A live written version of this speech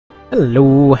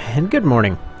Hello, and good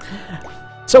morning.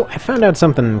 So, I found out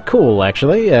something cool,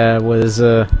 actually. Was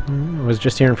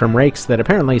just hearing from Rakes that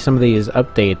apparently some of these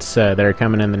updates that are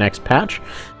coming in the next patch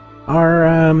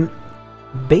are,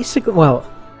 basically, well,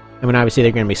 I mean, obviously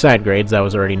they're going to be side grades, that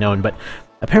was already known, but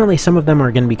apparently some of them are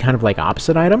going to be kind of like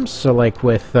opposite items. So, like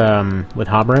with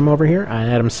Hobrim over here, I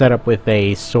had him set up with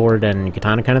a sword and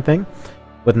katana kind of thing,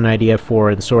 with an idea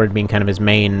for the sword being kind of his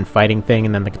main fighting thing,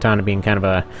 and then the katana being kind of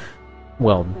a,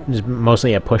 well, just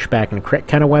mostly a pushback and crit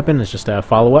kind of weapon. It's just a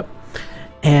follow-up.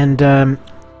 And,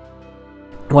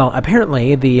 well,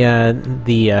 apparently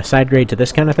the side grade to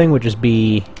this kind of thing would just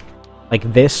be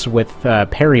like this with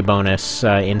parry bonus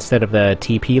instead of the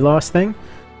TP loss thing.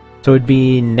 So it would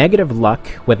be negative luck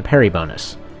with a parry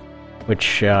bonus,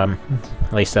 which, at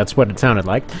least that's what it sounded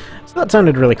like. So that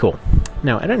sounded really cool.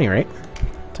 Now, at any rate,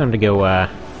 time to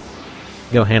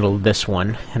go handle this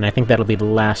one, and I think that'll be the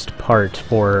last part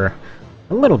for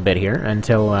a little bit here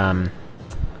until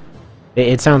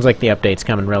it sounds like the update's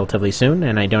coming relatively soon,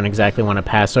 and I don't exactly want to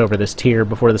pass over this tier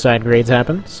before the side grades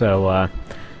happen, so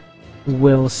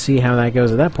we'll see how that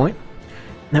goes at that point.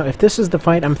 Now, if this is the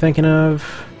fight I'm thinking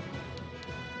of,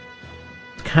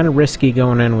 it's kind of risky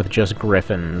going in with just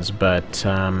griffins, but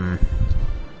in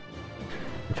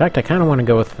fact I kind of want to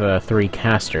go with 3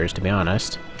 casters, to be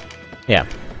honest. Yeah,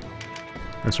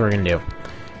 that's what we're gonna do.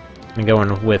 I'm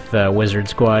going with Wizard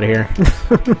Squad here.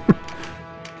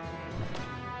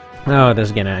 Oh, this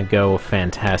is gonna go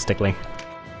fantastically.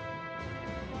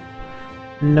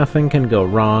 Nothing can go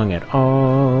wrong at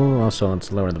all. Also,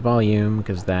 let's lower the volume,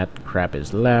 because that crap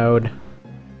is loud.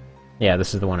 Yeah,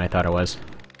 this is the one I thought it was.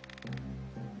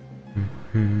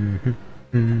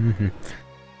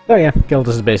 Oh yeah,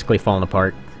 Gildas is basically falling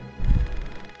apart.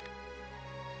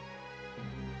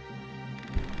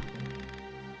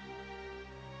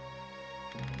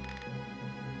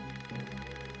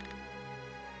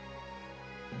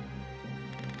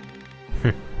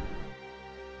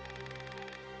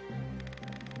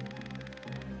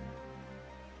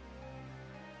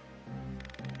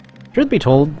 Truth be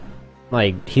told,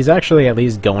 like, he's actually at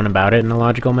least going about it in a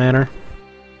logical manner.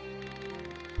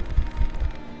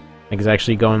 Like, he's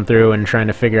actually going through and trying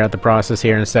to figure out the process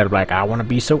here instead of like, I want to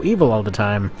be so evil all the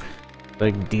time.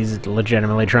 Like, he's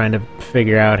legitimately trying to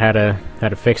figure out how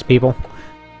to fix people.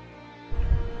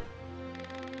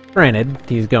 Granted,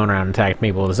 he's going around attacking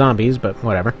people with zombies, but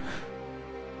whatever.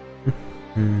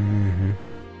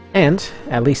 And,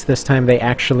 at least this time they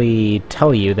actually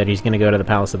tell you that he's going to go to the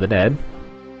Palace of the Dead.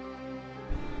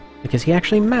 Because he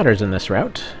actually matters in this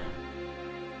route.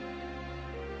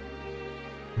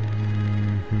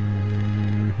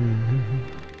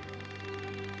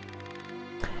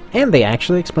 And they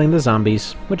actually explain the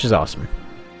zombies, which is awesome.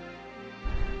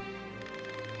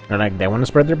 They're like, they want to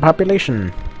spread their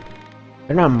population.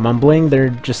 They're not mumbling, they're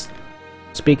just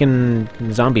speaking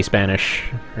zombie Spanish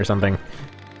or something.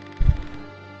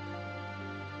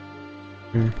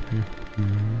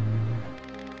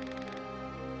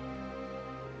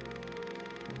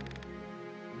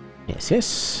 Yes,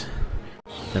 yes.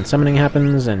 Then summoning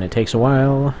happens, and it takes a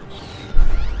while.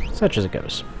 Such as it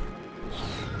goes.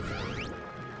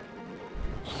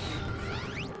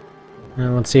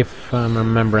 Now, let's see if I'm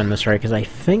remembering this right, because I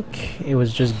think it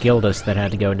was just Gildas that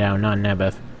had to go down, not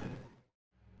Nebeth.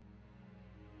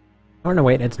 Oh, no,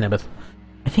 wait, it's Nebeth.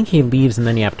 I think he leaves, and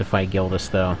then you have to fight Gildas,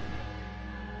 though.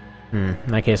 In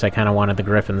that case, I kind of wanted the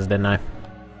Griffins, didn't I?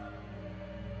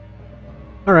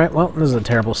 Alright, well, this is a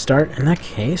terrible start. In that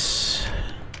case...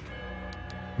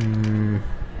 go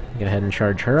ahead and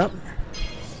charge her up.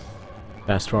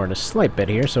 Fast forward a slight bit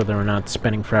here, so that we're not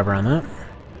spending forever on that.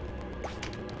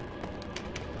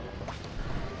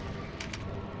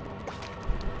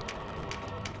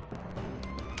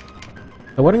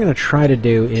 So what I'm going to try to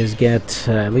do is get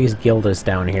at least Gildas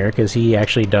down here, because he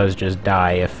actually does just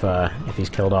die if he's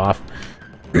killed off.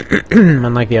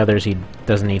 Unlike the others, he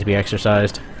doesn't need to be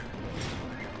exercised.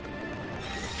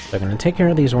 So I'm going to take care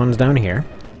of these ones down here.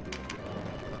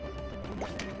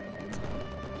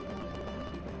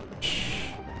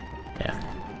 Yeah.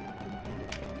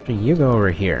 So you go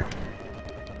over here.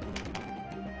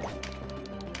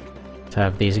 Let's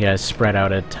have these guys spread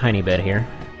out a tiny bit here.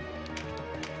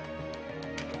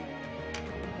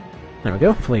 There we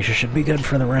go. Felicia should be good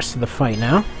for the rest of the fight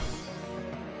now.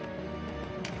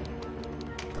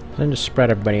 Then just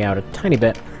spread everybody out a tiny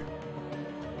bit.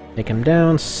 Take him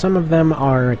down. Some of them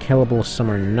are killable, some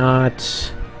are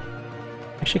not.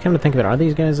 Actually, come to think of it, are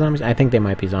these guys zombies? I think they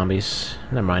might be zombies.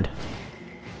 Never mind.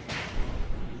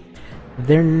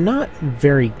 They're not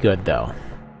very good, though,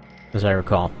 as I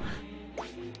recall.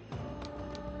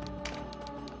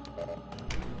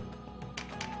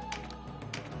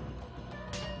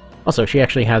 Also, she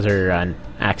actually has her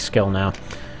axe skill now.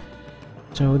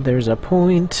 So there's a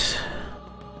point.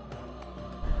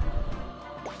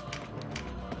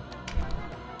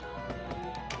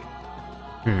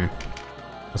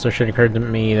 Also, it should occurred to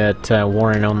me that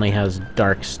Warren only has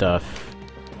dark stuff.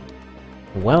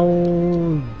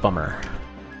 Well, bummer.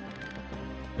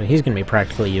 So he's gonna be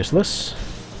practically useless.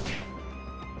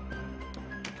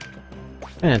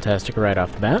 Fantastic right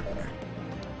off the bat.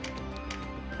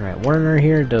 Alright, Warner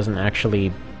here doesn't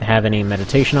actually have any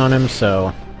meditation on him,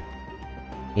 so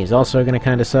he's also gonna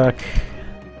kinda suck.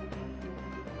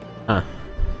 Huh.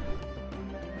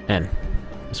 Man,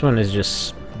 this one is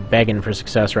just begging for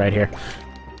success right here.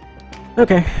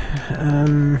 Okay,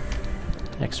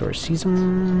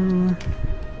 Exorcism...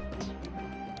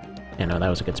 Yeah, no, that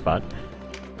was a good spot.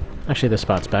 Actually, this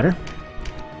spot's better.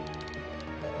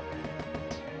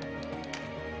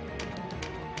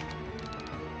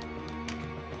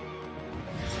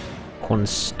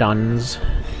 Constans.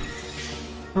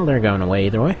 Well, they're going away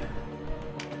either way.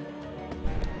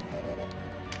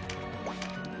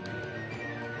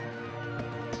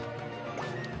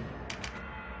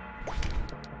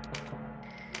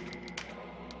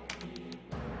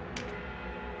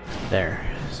 There.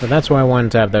 So that's why I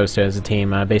wanted to have those two as a team.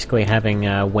 Basically having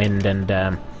Wind and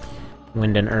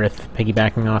Earth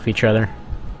piggybacking off each other.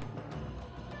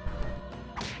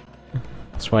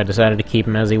 That's why I decided to keep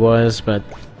him as he was, but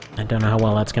I don't know how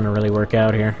well that's going to really work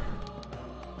out here.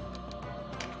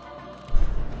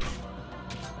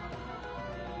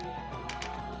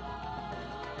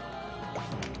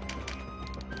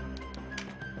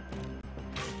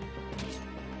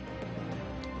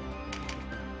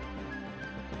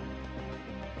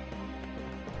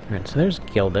 Alright, so there's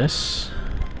Gildas.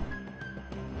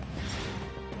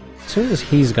 As soon as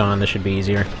he's gone, this should be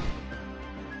easier.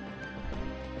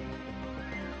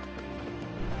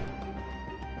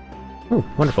 Ooh,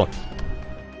 wonderful.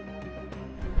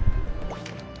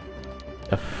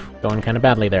 Stuff going kind of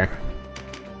badly there.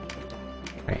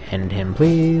 Alright, end him,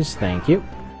 please. Thank you.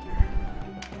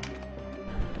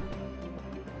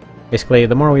 Basically,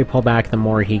 the more we pull back, the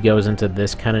more he goes into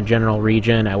this kind of general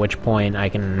region, at which point I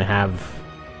can have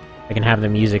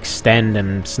them use extend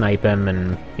and snipe him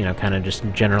and, you know, kind of just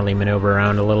generally maneuver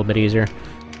around a little bit easier.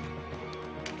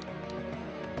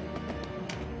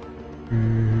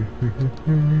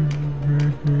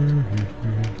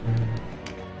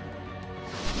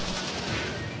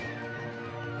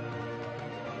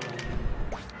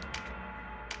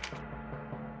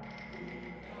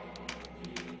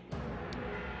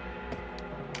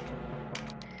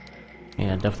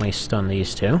 Yeah, definitely stun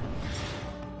these two.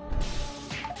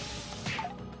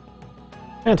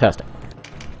 Fantastic.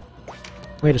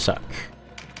 Way to suck.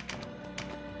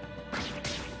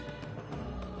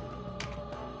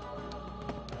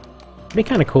 It'd be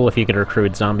kind of cool if you could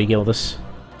recruit Zombie Gildas.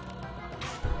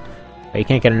 But you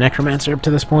can't get a Necromancer up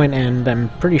to this point, and I'm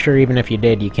pretty sure even if you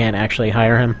did, you can't actually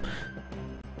hire him.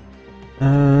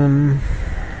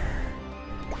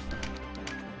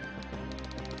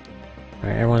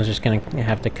 Alright, everyone's just gonna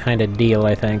have to kind of deal,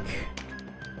 I think.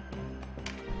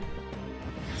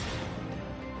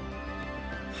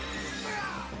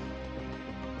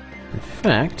 In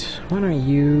fact, why don't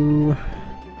you...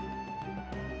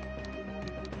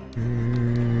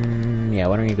 yeah,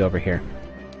 why don't you go over here?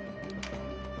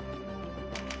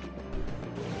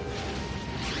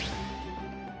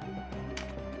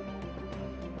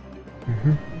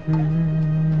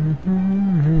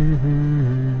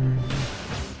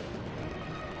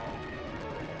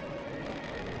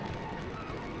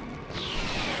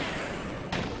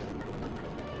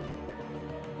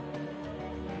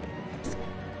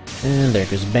 And there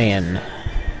goes Ben.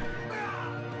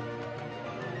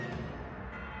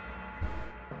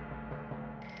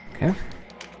 Okay.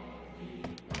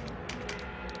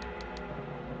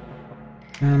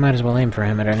 Might as well aim for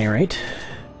him at any rate.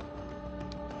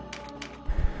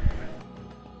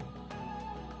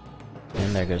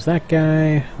 And there goes that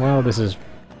guy. Well, this is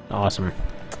awesome.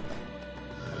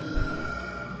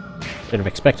 Should have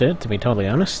expected it, to be totally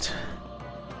honest.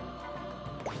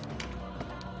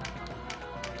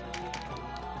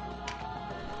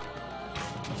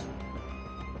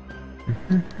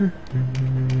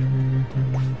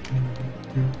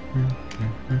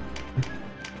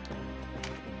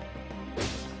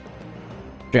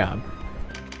 Job.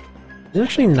 He's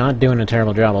actually not doing a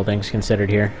terrible job, all things considered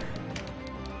here.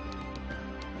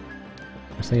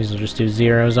 So these will just do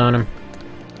zeros on him.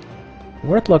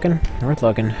 Worth looking, worth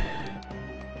looking.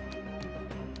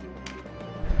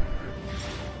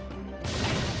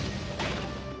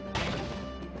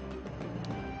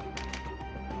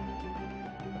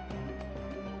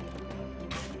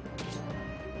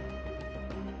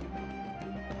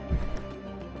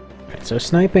 Alright, so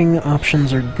sniping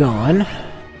options are gone.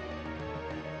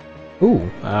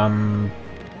 Ooh,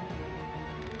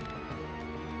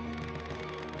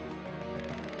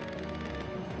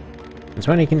 It's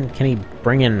funny, can he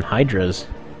bring in Hydras?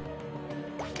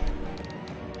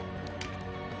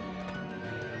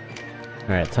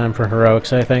 Alright, time for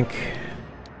heroics, I think.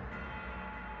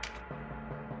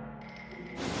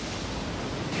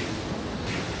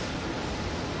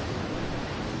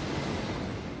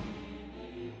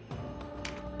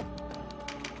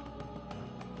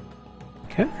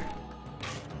 Okay.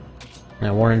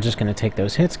 Now Warren's just gonna take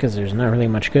those hits, because there's not really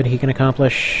much good he can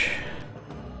accomplish.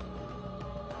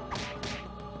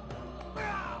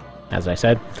 As I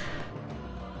said.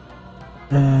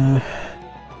 Alright,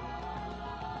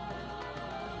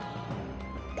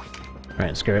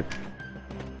 screw it.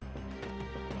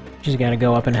 Just gotta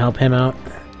go up and help him out.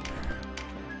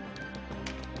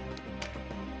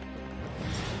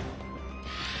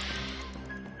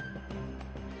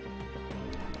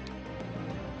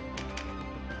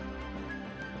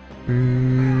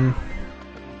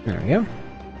 There we go.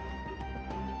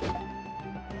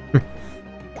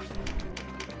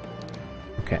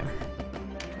 Okay.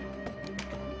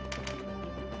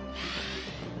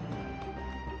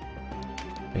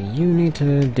 You need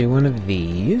to do one of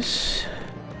these.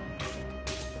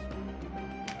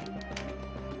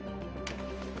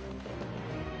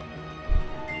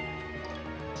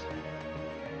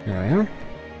 There we go.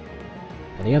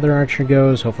 And the other archer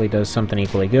goes, hopefully does something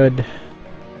equally good.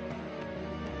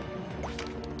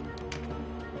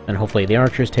 And hopefully the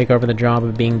archers take over the job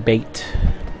of being bait.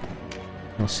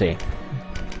 We'll see.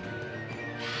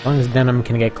 As long as Denim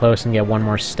can get close and get one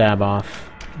more stab off,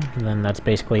 then that's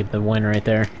basically the win right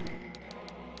there.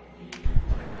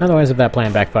 Otherwise, if that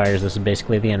plan backfires, this is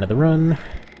basically the end of the run.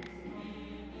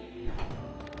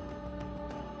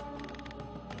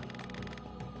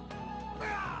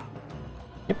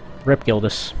 Yep, rip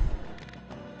Gildas.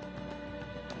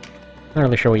 Not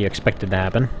really sure what you expected to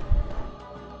happen.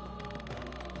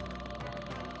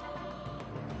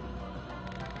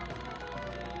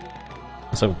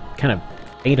 So, kind of,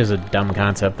 fate is a dumb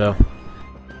concept, though.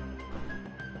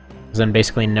 Because then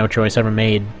basically no choice ever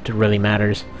made really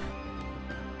matters.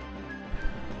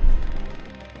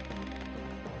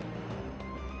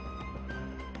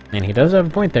 And he does have a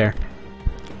point there.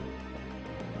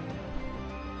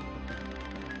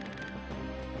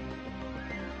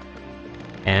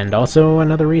 And also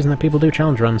another reason that people do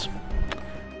challenge runs.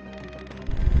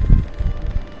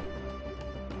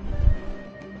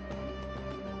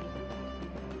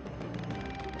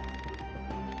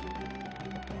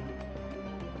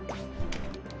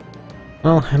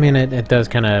 Well, I mean, it does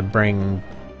kind of bring,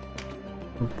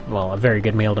 well, a very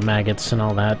good meal to maggots and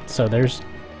all that, so there's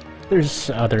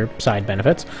other side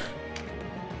benefits.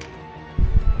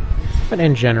 But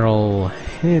in general,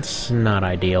 it's not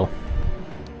ideal.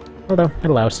 Although, it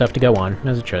allows stuff to go on,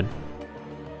 as it should.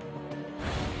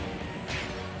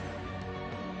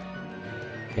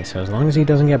 Okay, so as long as he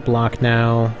doesn't get blocked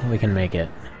now, we can make it.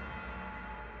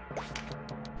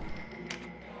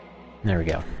 There we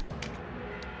go.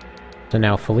 So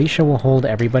now Felicia will hold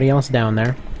everybody else down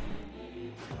there.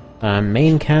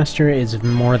 Main caster is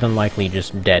more than likely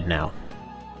just dead now.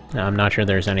 I'm not sure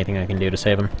there's anything I can do to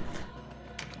save him.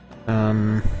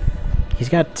 He's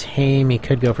got Tame. He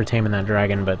could go for Taming that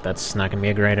dragon, but that's not going to be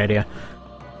a great idea.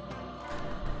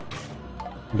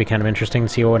 It'd be kind of interesting to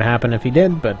see what would happen if he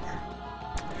did, but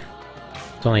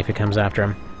it's only if he comes after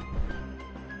him.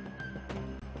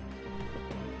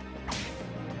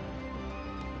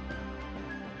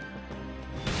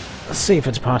 Let's see if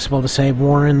it's possible to save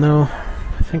Warren, though.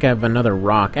 I think I have another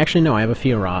rock. Actually, no, I have a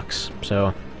few rocks,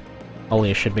 so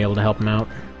Olia should be able to help him out.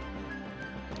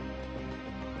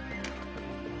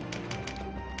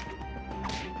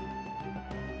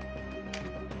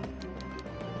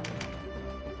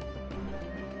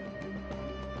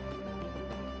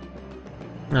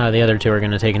 The other two are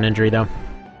going to take an injury, though.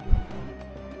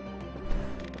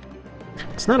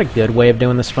 It's not a good way of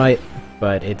doing this fight,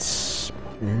 but it's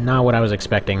not what I was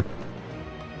expecting.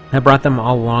 I brought them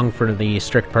all along for the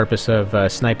strict purpose of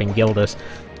sniping Gildas.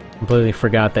 Completely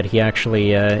forgot that he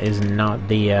actually is not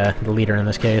the leader in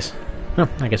this case. Oh,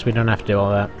 I guess we don't have to do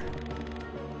all that.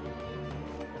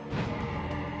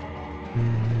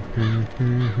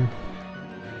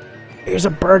 Here's a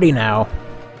birdie now.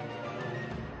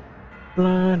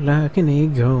 Fly like an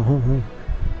eagle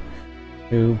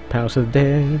to House of the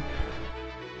Dead.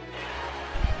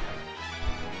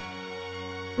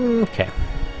 Okay.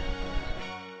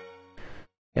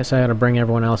 Guess I ought to bring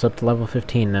everyone else up to level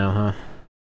 15 now,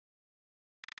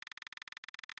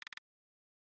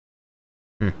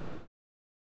 huh?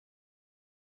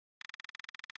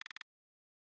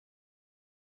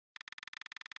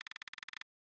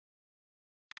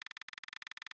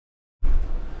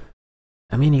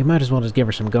 I mean, you might as well just give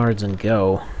her some guards and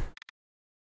go.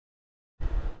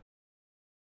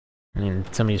 I mean,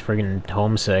 somebody's friggin'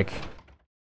 homesick.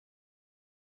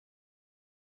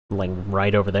 Like,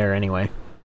 right over there anyway.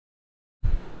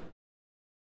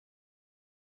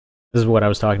 This is what I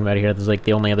was talking about here. This is like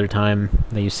the only other time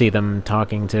that you see them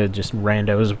talking to just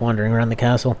randos wandering around the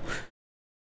castle.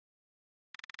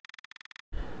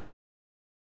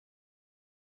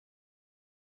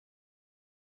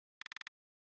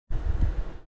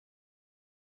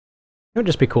 It would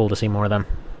just be cool to see more of them.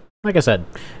 Like I said,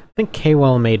 I think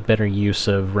K-Well made better use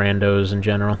of randos in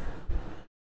general.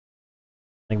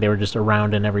 I think they were just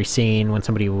around in every scene. When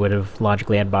somebody would have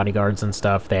logically had bodyguards and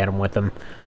stuff, they had them with them.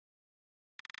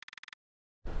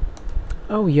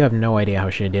 Oh, you have no idea how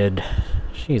she did.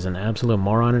 She's an absolute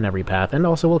moron in every path, and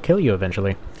also will kill you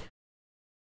eventually.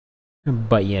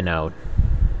 But you know.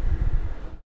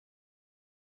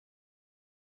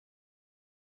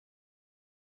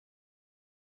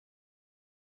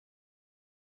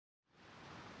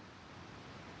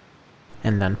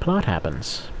 And then plot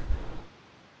happens.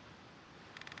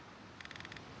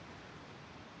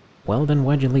 Well, then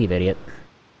why'd you leave, idiot?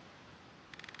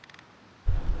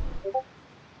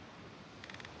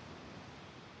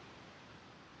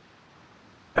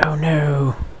 Oh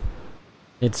no!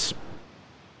 It's...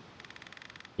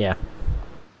 yeah.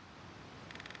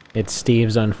 It's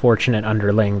Steve's unfortunate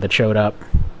underling that showed up.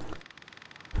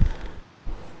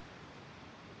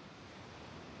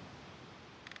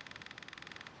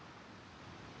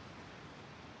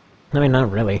 I mean,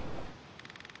 not really.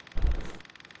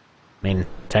 I mean,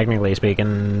 technically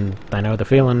speaking, I know the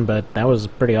feeling, but that was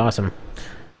pretty awesome.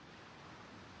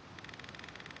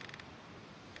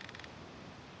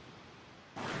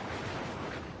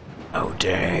 Oh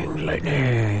dang,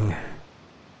 lightning!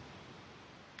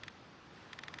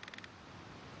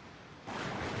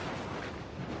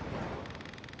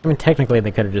 I mean, technically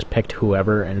they could have just picked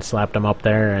whoever and slapped them up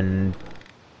there, and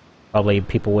probably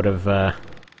people would have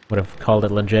called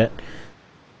it legit.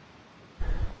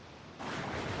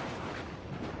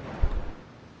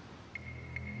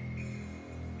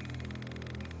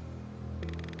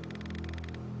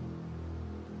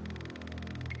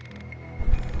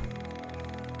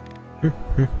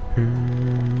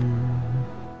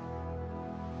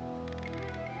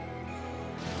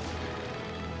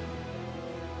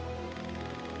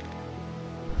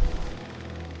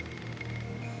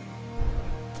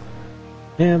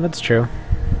 Yeah, that's true.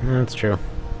 That's true.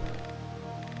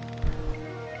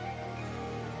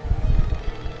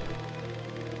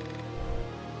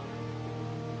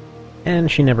 And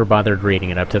she never bothered reading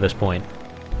it up to this point.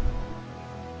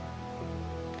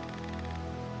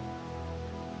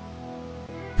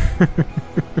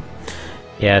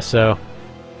 Yeah, so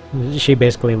she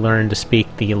basically learned to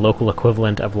speak the local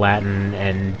equivalent of Latin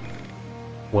and,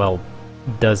 well,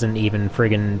 doesn't even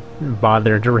friggin'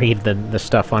 bother to read the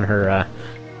stuff on her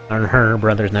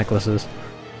brother's necklaces.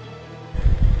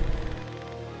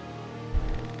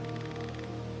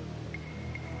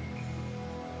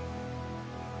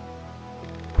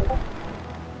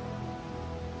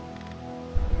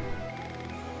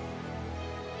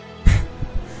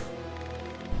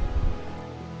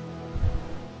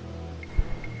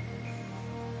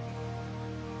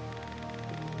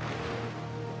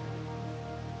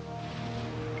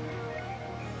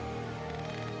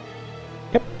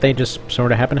 Yep, they just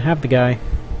sort of happen to have the guy.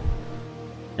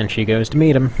 And she goes to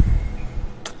meet him.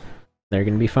 They're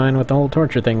gonna be fine with the whole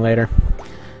torture thing later.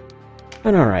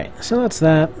 But alright, so that's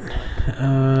that.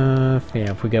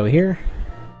 Yeah, if we go here...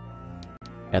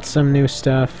 got some new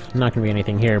stuff. Not gonna be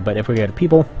anything here, but if we go to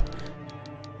people...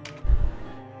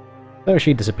 so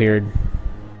she disappeared.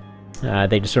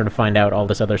 They just sort of find out all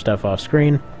this other stuff off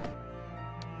screen.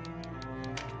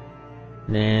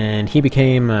 And he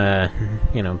became,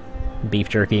 you know, beef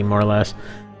jerky, more or less.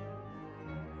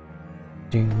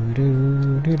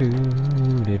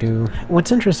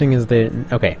 What's interesting is that...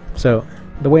 okay, so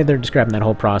the way they're describing that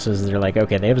whole process is they're like,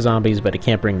 okay, they have zombies, but it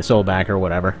can't bring the soul back or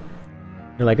whatever.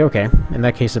 They're like, okay, in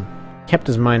that case it kept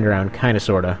his mind around, kinda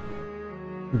sorta.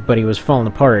 But he was falling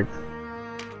apart.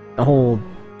 The whole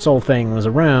soul thing was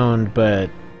around,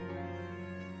 but...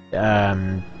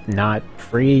 not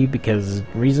free because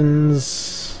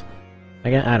reasons...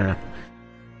 I don't know.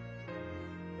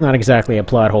 Not exactly a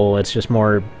plot hole, it's just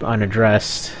more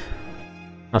unaddressed.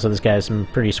 Also, this guy has some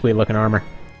pretty sweet looking armor.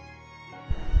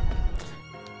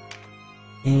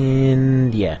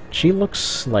 And yeah, she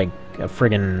looks like a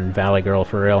friggin' Valley girl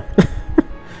for real.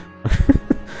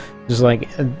 Just like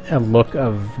a look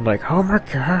of like, oh my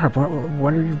god,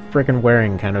 what are you friggin'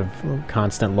 wearing kind of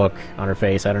constant look on her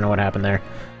face. I don't know what happened there.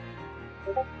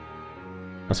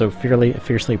 Also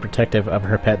fiercely protective of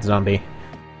her pet zombie.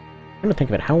 I'm trying to think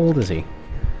of it. How old is he?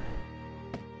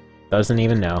 Doesn't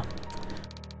even know.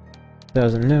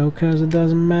 Doesn't know because it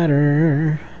doesn't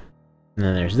matter. And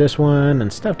then there's this one,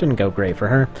 and stuff didn't go great for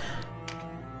her.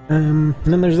 And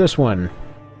then there's this one.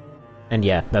 And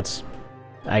yeah, that's...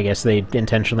 I guess they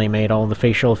intentionally made all the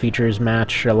facial features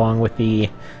match along with the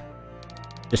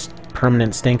just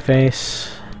permanent stink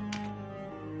face.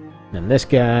 And this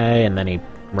guy, and then he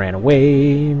ran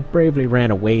away, bravely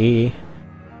ran away.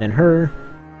 And her,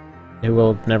 who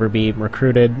will never be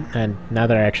recruited, and now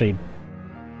that I actually...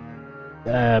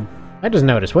 I just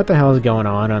noticed, what the hell is going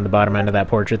on the bottom end of that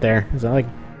portrait there? Is that like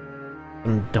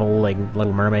some whole, like,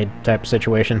 Little Mermaid type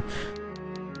situation?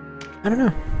 I don't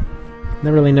know.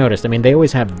 Never really noticed. I mean, they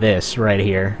always have this right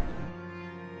here.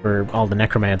 For all the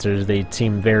necromancers, they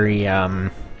seem very,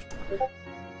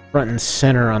 front and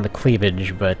center on the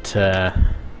cleavage, but,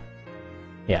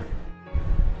 yeah.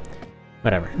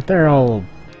 Whatever. They're all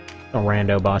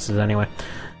rando bosses anyway.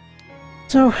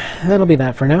 So, that'll be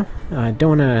that for now. I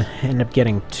don't want to end up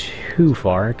getting too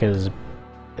far, because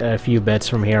a few bits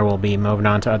from here we'll be moving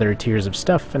on to other tiers of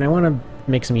stuff, and I want to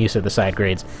make some use of the side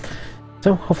grades.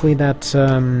 So, hopefully that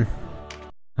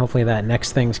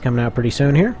next thing's coming out pretty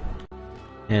soon here.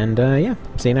 And, yeah,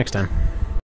 see you next time.